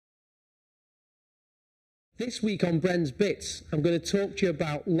This week on Bren's Bits, I'm going to talk to you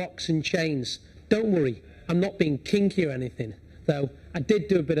about locks and chains. Don't worry, I'm not being kinky or anything, though I did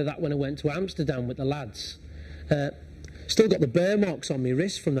do a bit of that when I went to Amsterdam with the lads. Still got the burr marks on my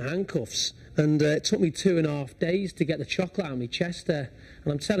wrist from the handcuffs, and it took me 2.5 days to get the chocolate out of my chest there.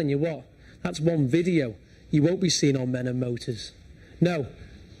 And I'm telling you what, that's one video you won't be seeing on Men and Motors. No,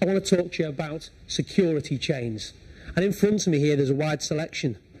 I want to talk to you about security chains. And in front of me here, there's a wide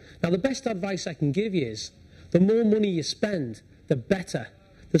selection. Now, the best advice I can give you is, the more money you spend, the better.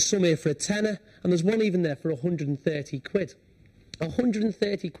 There's some here for a tenner, and there's one even there for 130 quid.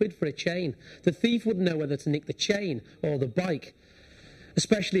 130 quid for a chain. The thief wouldn't know whether to nick the chain or the bike,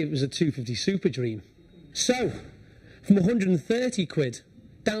 especially if it was a 250 Super Dream. So, from 130 quid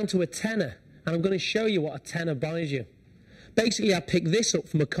down to a tenner, and I'm going to show you what a tenner buys you. Basically, I picked this up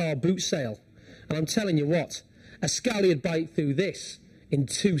from a car boot sale, and I'm telling you what, a scally would bite through this in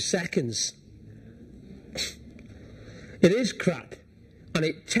 2 seconds. It is crap, and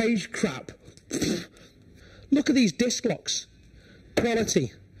it tastes crap. Look at these disc locks.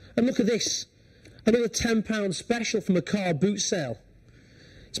 Quality. And look at this. Another £10 special from a car boot sale.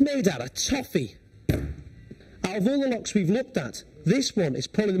 It's made out of toffee. Out of all the locks we've looked at, this one is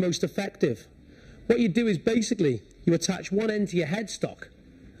probably the most effective. What you do is basically, you attach one end to your headstock,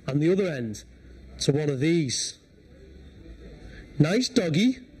 and the other end to one of these. Nice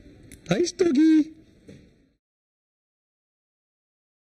doggy. Nice doggy.